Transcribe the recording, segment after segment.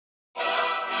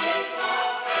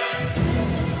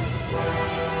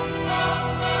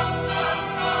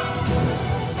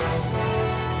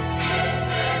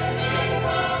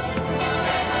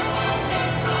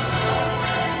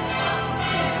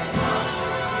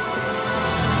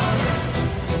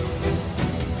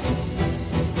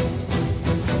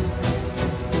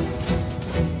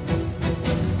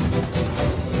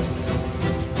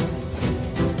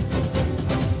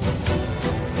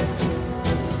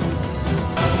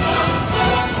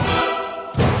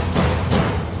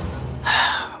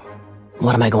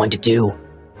What am I going to do?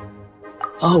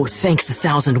 Oh, thank the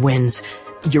thousand winds.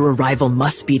 Your arrival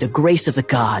must be the grace of the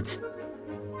gods.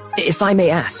 If I may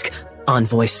ask,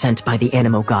 envoy sent by the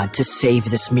Animo god to save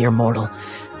this mere mortal,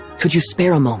 could you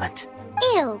spare a moment?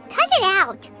 Ew, cut it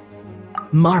out.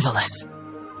 Marvelous.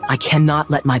 I cannot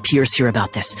let my peers hear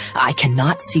about this. I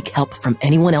cannot seek help from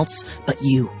anyone else but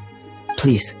you.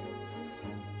 Please,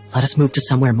 let us move to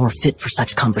somewhere more fit for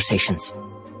such conversations.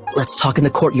 Let's talk in the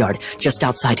courtyard, just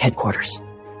outside headquarters.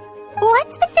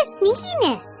 What's with the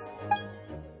sneakiness?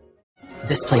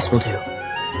 This place will do. Tell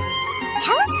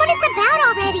us what it's about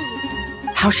already.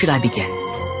 How should I begin?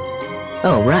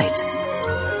 Oh, right.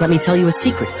 Let me tell you a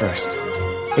secret first.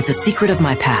 It's a secret of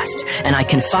my past, and I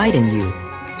confide in you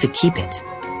to keep it.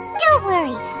 Don't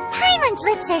worry, Paimon's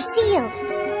lips are sealed.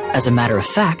 As a matter of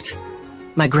fact,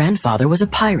 my grandfather was a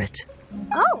pirate.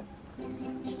 Oh.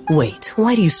 Wait,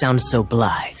 why do you sound so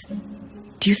blithe?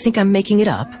 Do you think I'm making it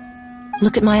up?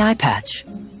 Look at my eye patch.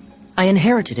 I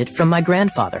inherited it from my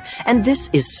grandfather, and this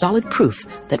is solid proof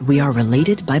that we are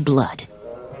related by blood.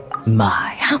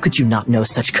 My, how could you not know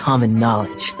such common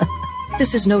knowledge?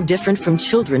 This is no different from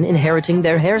children inheriting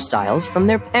their hairstyles from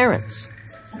their parents.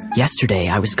 Yesterday,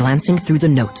 I was glancing through the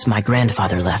notes my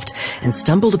grandfather left and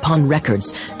stumbled upon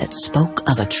records that spoke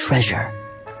of a treasure.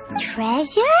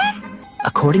 Treasure?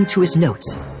 According to his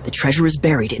notes, the treasure is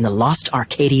buried in the lost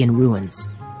Arcadian ruins.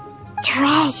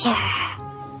 Treasure.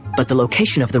 But the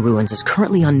location of the ruins is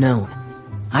currently unknown.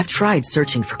 I've tried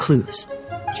searching for clues.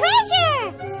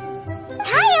 Treasure!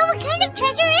 Kyle, what kind of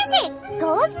treasure is it?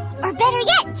 Gold? Or better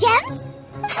yet,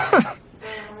 gems?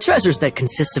 Treasures that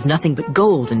consist of nothing but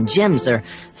gold and gems are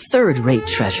third-rate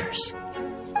treasures.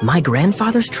 My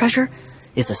grandfather's treasure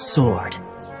is a sword.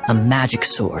 A magic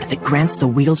sword that grants the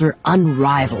wielder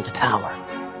unrivaled power.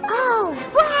 Oh,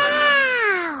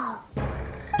 wow!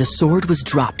 The sword was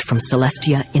dropped from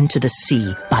Celestia into the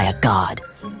sea by a god.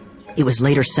 It was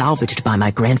later salvaged by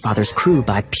my grandfather's crew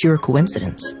by pure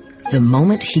coincidence. The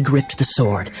moment he gripped the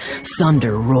sword,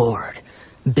 thunder roared,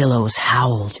 billows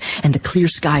howled, and the clear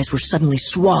skies were suddenly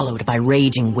swallowed by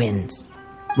raging winds.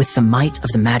 With the might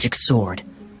of the magic sword,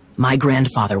 my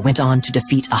grandfather went on to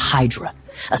defeat a Hydra,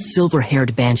 a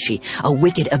silver-haired banshee, a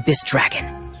wicked abyss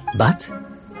dragon. But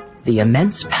the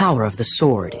immense power of the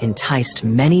sword enticed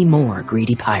many more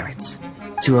greedy pirates.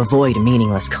 To avoid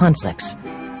meaningless conflicts,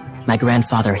 my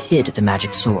grandfather hid the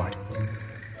magic sword.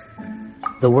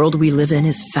 The world we live in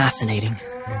is fascinating,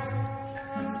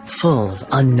 full of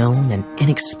unknown and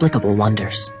inexplicable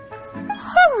wonders.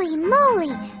 Holy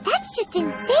moly, that's just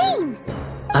insane!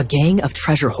 A gang of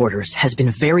treasure hoarders has been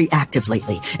very active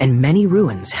lately, and many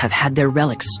ruins have had their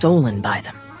relics stolen by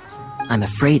them. I'm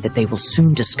afraid that they will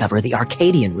soon discover the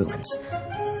Arcadian ruins,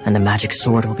 and the magic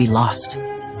sword will be lost.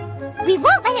 We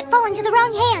won't let it fall into the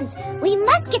wrong hands! We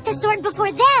must get the sword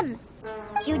before them!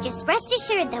 You just rest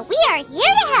assured that we are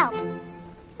here to help!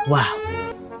 Wow.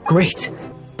 Great.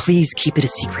 Please keep it a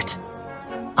secret.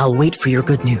 I'll wait for your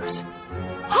good news.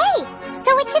 Hey,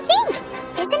 so what you think?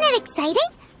 Isn't it exciting?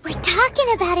 We're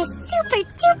talking about a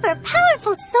super-duper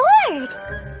powerful sword!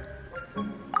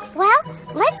 Well,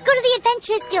 let's go to the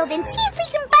Adventurers Guild and see if we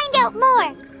can find out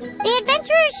more. The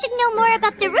adventurers should know more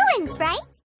about the ruins, right?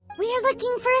 We're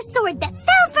looking for a sword that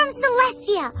fell from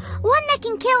Celestia, one that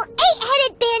can kill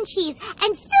 8-headed banshees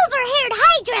and silver-haired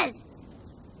hydras.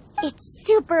 It's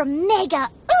super mega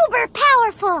uber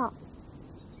powerful.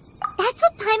 That's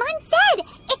what Paimon said.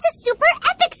 It's a super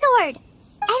epic sword.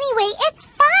 Anyway, it's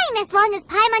fine as long as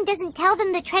Paimon doesn't tell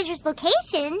them the treasure's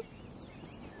location.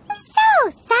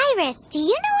 So, Cyrus, do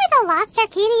you know where the lost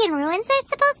Arcadian ruins are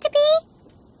supposed to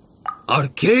be?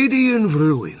 Arcadian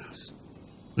ruins?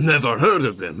 Never heard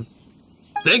of them.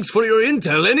 Thanks for your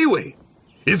intel anyway.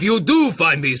 If you do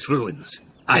find these ruins,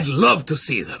 I'd love to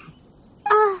see them.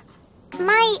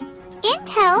 My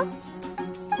intel?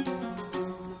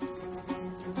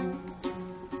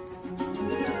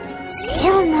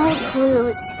 Still no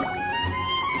clues.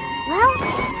 Well,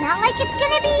 it's not like it's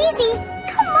gonna be easy.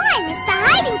 Come on, it's the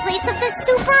hiding place of the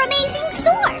super amazing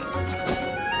sword.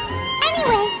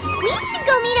 Anyway, we should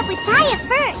go meet up with Gaia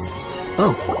first.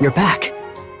 Oh, you're back.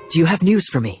 Do you have news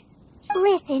for me?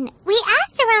 Listen, we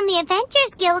asked around the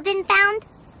Adventurers Guild and found,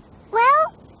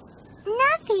 well,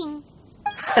 nothing.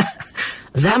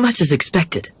 That much is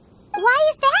expected.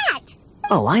 Why is that?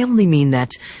 Oh, I only mean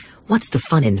that what's the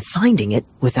fun in finding it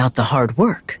without the hard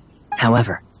work?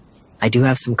 However, I do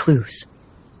have some clues.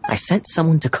 I sent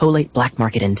someone to collate black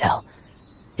market intel.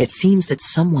 It seems that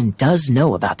someone does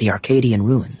know about the Arcadian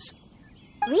ruins.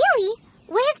 Really?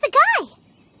 Where's the guy?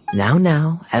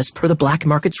 Now, as per the black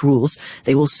market's rules,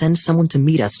 they will send someone to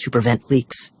meet us to prevent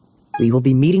leaks. We will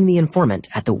be meeting the informant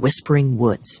at the Whispering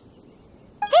Woods.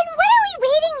 Then what are we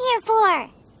waiting here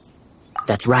for?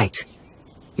 That's right.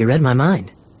 You read my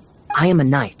mind. I am a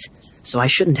knight, so I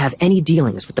shouldn't have any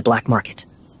dealings with the black market.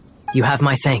 You have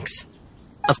my thanks.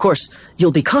 Of course, you'll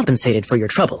be compensated for your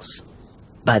troubles.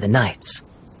 By the knights.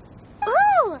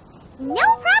 Ooh, no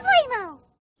problemo!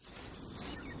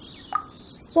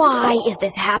 Why is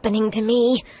this happening to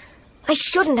me? I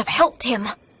shouldn't have helped him.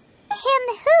 Him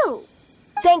who?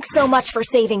 Thanks so much for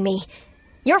saving me.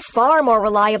 You're far more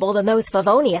reliable than those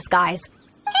Favonius guys.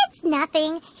 It's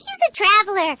nothing. He's a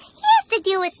traveler. He has to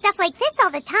deal with stuff like this all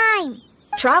the time.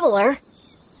 Traveler?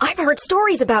 I've heard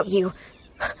stories about you.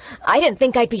 I didn't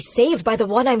think I'd be saved by the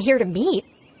one I'm here to meet.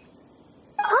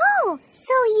 Oh,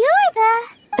 so you're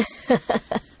the...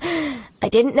 I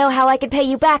didn't know how I could pay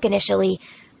you back initially,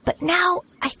 but now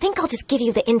I think I'll just give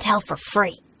you the intel for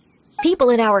free. People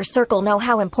in our circle know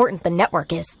how important the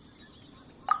network is.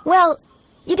 Well,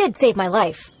 you did save my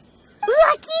life.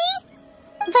 Lucky?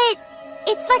 But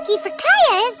it's lucky for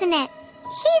Kaeya, isn't it?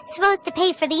 He's supposed to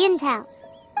pay for the intel.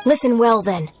 Listen well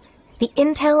then. The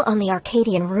intel on the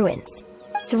Arcadian ruins.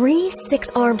 3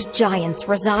 6-armed giants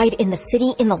reside in the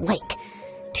city in the lake.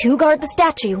 2 guard the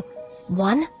statue,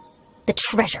 1 the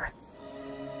treasure.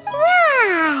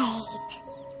 Right.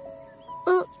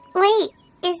 Wait,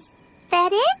 is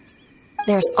that it?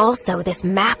 There's also this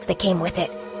map that came with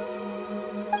it.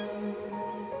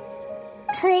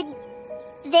 Could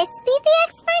this be the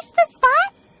experts the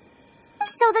spot?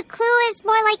 So the clue is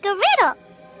more like a riddle.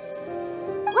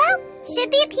 Well,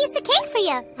 should be a piece of cake for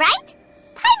you, right?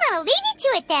 Paimon'll leave you to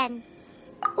it then.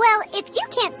 Well, if you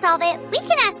can't solve it, we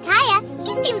can ask Kaeya.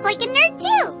 He seems like a nerd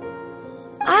too.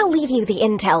 I'll leave you the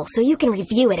intel so you can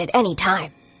review it at any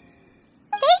time.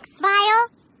 Thanks, Vile.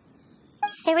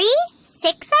 3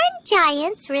 6-armed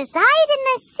giants reside in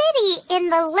the city in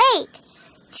the lake.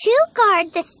 2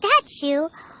 guard the statue,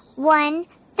 1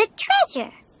 the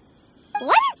treasure.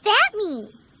 What does that mean?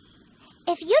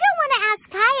 If you don't want to ask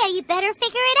Kaeya, you better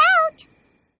figure it out.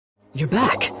 You're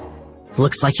back.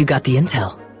 Looks like you got the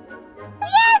intel.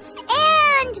 Yes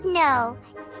and no.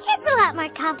 It's a lot more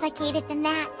complicated than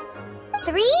that.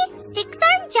 3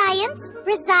 6-armed giants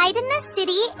reside in the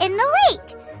city in the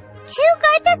lake. 2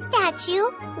 guard the statue,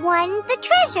 1 the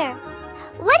treasure.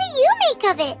 What do you make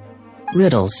of it?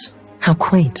 Riddles. How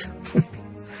quaint.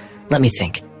 Let me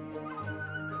think.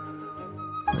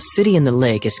 The city in the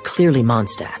lake is clearly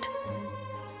Mondstadt.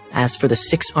 As for the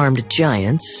 6-armed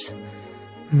giants...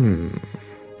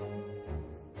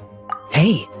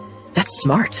 Hey, that's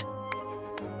smart.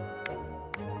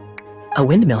 A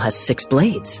windmill has 6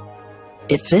 blades.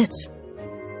 It fits.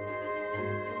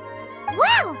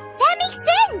 Wow, that makes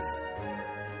sense!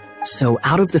 So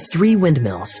out of the 3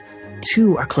 windmills,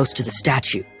 2 are close to the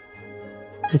statue.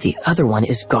 The other one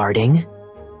is guarding...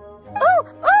 Ooh,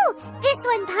 this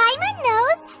one Paimon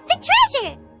knows! The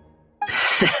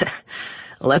treasure!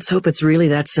 Let's hope it's really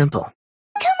that simple.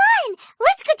 Come on,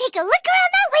 let's go take a look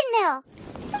around that windmill!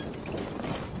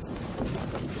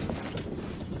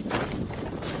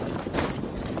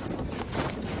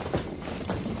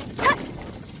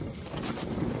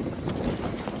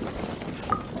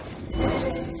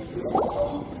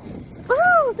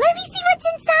 Ooh, let me see what's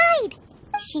inside!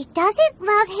 She doesn't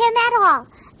love him at all.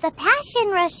 The passion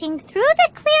rushing through the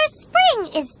clear spring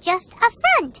is just a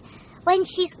front. When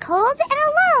she's cold and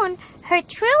alone, her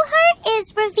true heart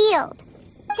is revealed.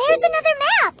 There's another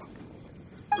map!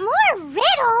 More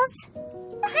riddles!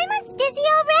 Paimon's dizzy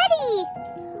already!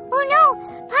 Oh no,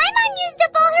 Paimon used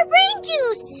up all her brain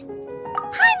juice!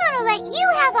 Paimon will let you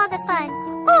have all the fun,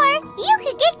 or you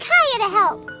could get Kaeya to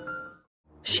help!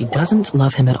 She doesn't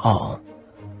love him at all.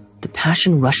 The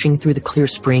passion rushing through the clear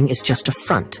spring is just a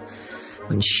front.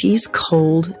 When she's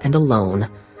cold and alone,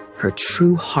 her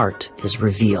true heart is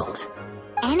revealed.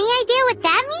 Any idea what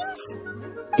that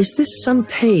means? Is this some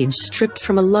page stripped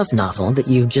from a love novel that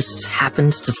you just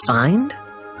happened to find?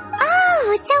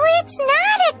 Oh, so it's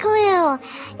not a clue.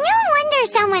 No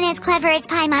wonder someone as clever as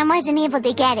Paimon wasn't able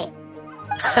to get it.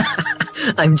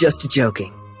 I'm just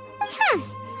joking.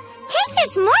 Take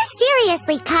this more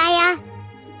seriously, Kaeya.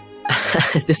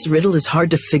 This riddle is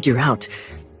hard to figure out.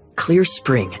 Clear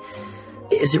spring.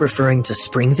 Is it referring to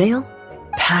Springvale?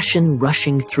 Passion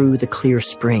rushing through the clear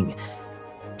spring.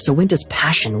 So when does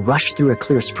passion rush through a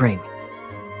clear spring?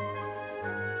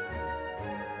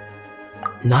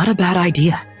 Not a bad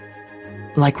idea.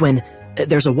 Like when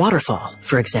there's a waterfall,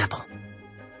 for example.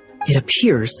 It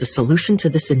appears the solution to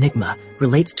this enigma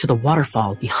relates to the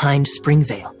waterfall behind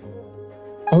Springvale.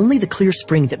 Only the clear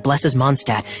spring that blesses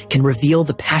Mondstadt can reveal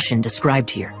the passion described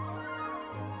here.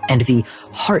 And the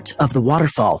heart of the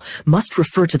waterfall must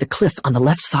refer to the cliff on the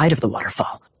left side of the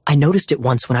waterfall. I noticed it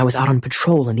once when I was out on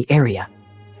patrol in the area.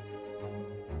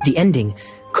 The ending,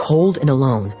 cold and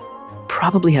alone,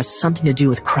 probably has something to do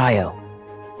with cryo,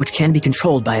 which can be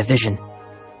controlled by a vision.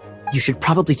 You should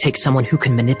probably take someone who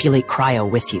can manipulate cryo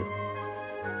with you.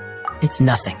 It's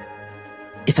nothing.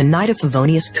 If a Knight of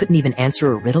Favonius couldn't even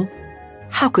answer a riddle,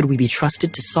 how could we be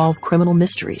trusted to solve criminal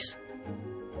mysteries?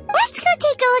 Let's go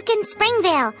take a look in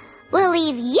Springvale. We'll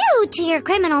leave you to your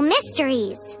criminal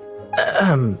mysteries.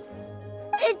 No,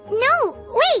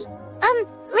 wait.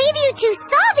 Leave you to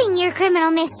solving your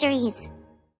criminal mysteries.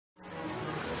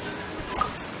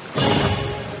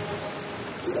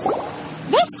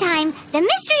 This time, the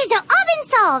mysteries have all been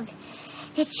solved.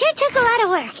 It sure took a lot of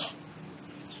work.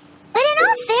 But in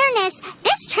all fairness,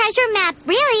 this treasure map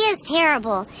really is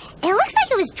terrible. It looks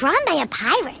like it was drawn by a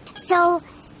pirate. So,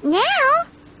 now...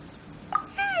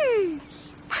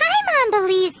 Paimon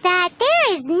believes that there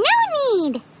is no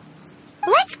need.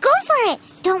 Let's go for it.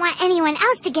 Don't want anyone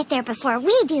else to get there before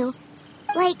we do.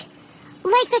 Like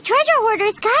the treasure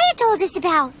hoarders Kaya told us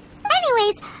about.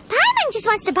 Anyways, Paimon just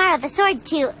wants to borrow the sword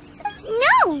too.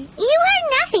 No, you heard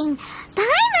nothing.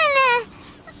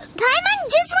 Paimon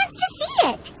just wants to see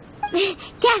it.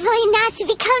 Definitely not to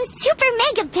become super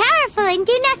mega powerful and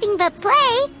do nothing but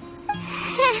play.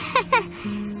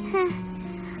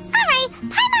 Alright,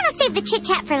 Paimon will save the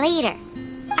chit-chat for later.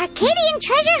 Arcadian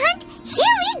treasure hunt,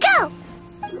 here we go!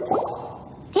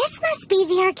 This must be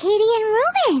the Arcadian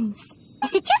ruins.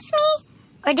 Is it just me?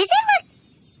 Or does it look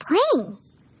plain?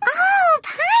 Oh,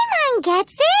 Paimon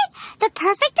gets it! The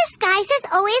perfect disguise is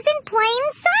always in plain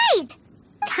sight!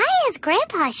 Kaya's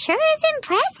grandpa sure is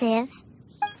impressive.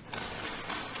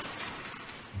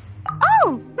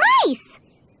 Oh, mice!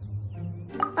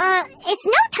 It's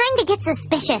no time to get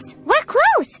suspicious. We're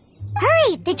close!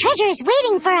 Hurry, the treasure is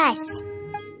waiting for us!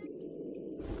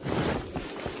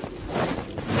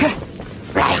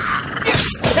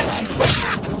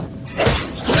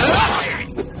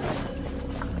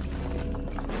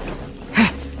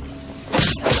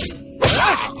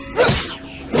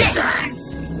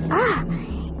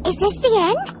 Is this the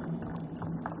end?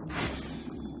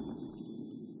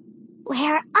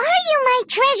 Where are you, my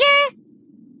treasure?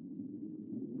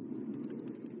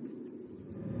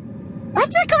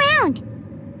 Let's look around.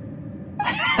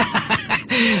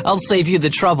 I'll save you the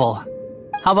trouble.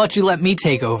 How about you let me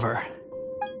take over?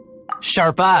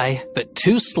 Sharp eye, but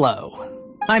too slow.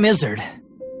 I'm Izzard.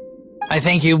 I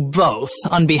thank you both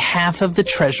on behalf of the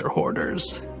treasure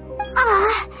hoarders.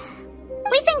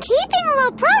 We've been keeping a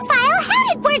low profile.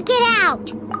 How did word get out?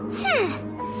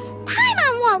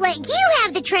 Paimon won't let you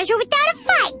have the treasure without a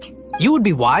fight. You would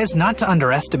be wise not to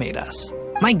underestimate us.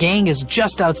 My gang is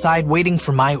just outside waiting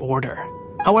for my order.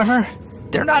 However,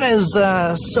 they're not as,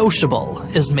 sociable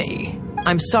as me.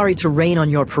 I'm sorry to rain on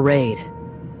your parade,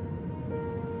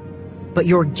 but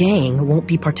your gang won't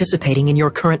be participating in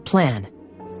your current plan.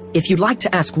 If you'd like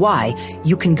to ask why,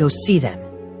 you can go see them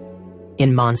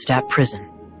in Mondstadt Prison.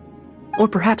 Or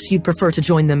perhaps you'd prefer to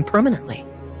join them permanently.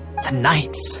 The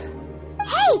Knights.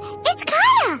 Hey, it's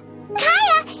Kaya!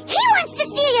 Kaya, he wants to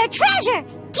steal your treasure!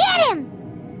 Get him!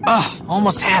 Ugh,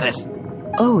 almost had it.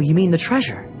 Oh, you mean the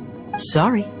treasure?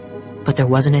 Sorry, but there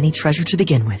wasn't any treasure to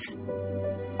begin with.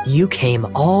 You came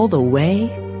all the way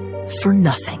for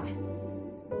nothing.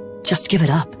 Just give it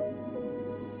up.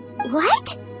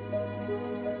 What?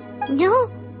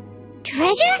 No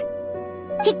treasure?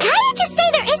 Did Kaya just say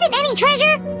there isn't any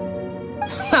treasure?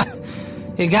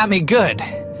 You got me good.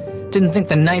 Didn't think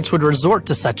the Knights would resort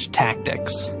to such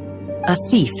tactics. A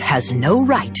thief has no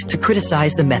right to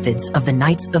criticize the methods of the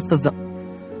Knights of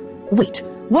Wait,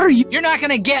 what are you— You're not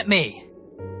gonna get me!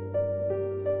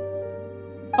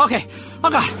 Okay, oh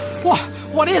god,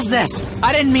 what is this?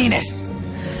 I didn't mean it.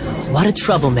 What a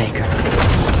troublemaker.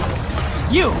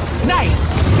 You, Knight,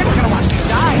 you're not gonna watch me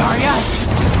die, are ya?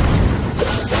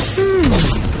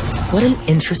 What an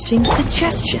interesting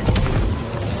suggestion.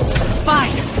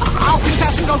 Fine, I'll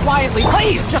confess and go quietly.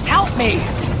 Please, just help me!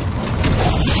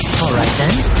 Alright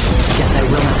then. Guess I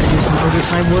will have to do some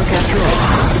overtime work after all.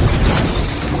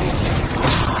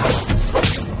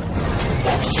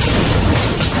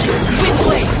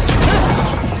 Quickly!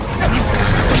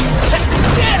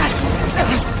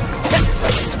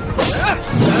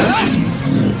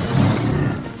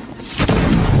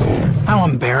 How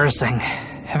embarrassing.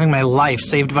 Having my life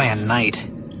saved by a knight.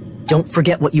 Don't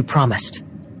forget what you promised,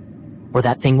 or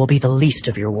that thing will be the least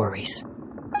of your worries.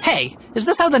 Hey, is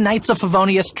this how the Knights of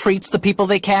Favonius treats the people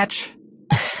they catch?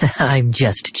 I'm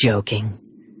just joking.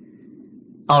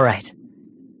 Alright,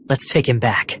 let's take him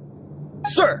back.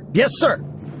 Sir! Yes, sir!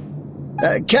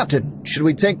 Captain, should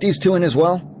we take these two in as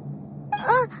well?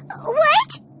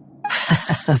 What?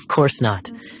 Of course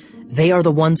not. They are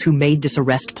the ones who made this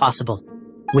arrest possible.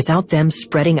 Without them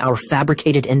spreading our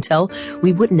fabricated intel,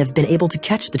 we wouldn't have been able to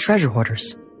catch the treasure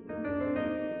hoarders.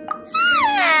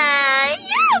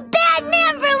 You're a bad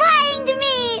man for lying to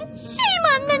me! Shame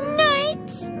on the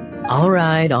knights! All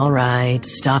right,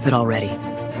 stop it already.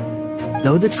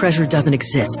 Though the treasure doesn't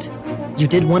exist, you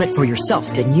did want it for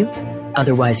yourself, didn't you?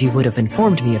 Otherwise you would have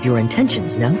informed me of your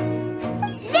intentions, no?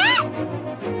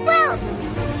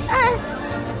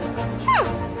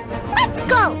 Let's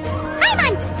go!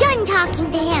 Paimon's done talking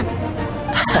to him!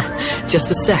 Just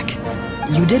a sec.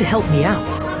 You did help me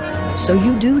out, so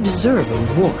you do deserve a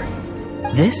reward.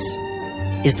 This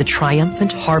is the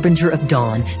triumphant harbinger of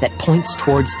dawn that points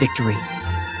towards victory.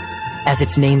 As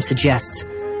its name suggests,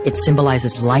 it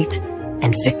symbolizes light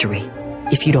and victory.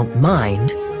 If you don't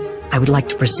mind, I would like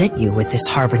to present you with this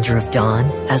harbinger of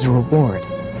dawn as a reward.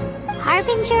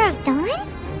 Harbinger of dawn?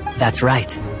 That's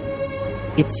right.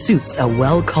 It suits a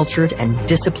well-cultured and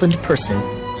disciplined person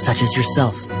such as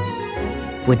yourself.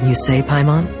 Wouldn't you say,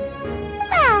 Paimon?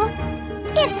 Well,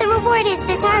 if the reward is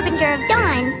this harbinger of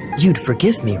dawn... You'd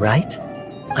forgive me, right?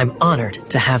 I'm honored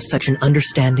to have such an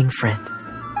understanding friend.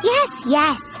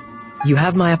 Yes. You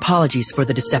have my apologies for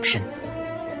the deception.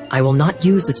 I will not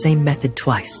use the same method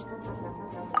twice.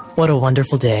 What a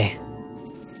wonderful day.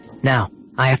 Now,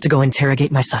 I have to go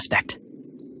interrogate my suspect.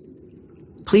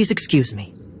 Please excuse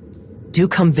me. Do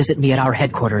come visit me at our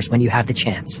headquarters when you have the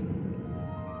chance.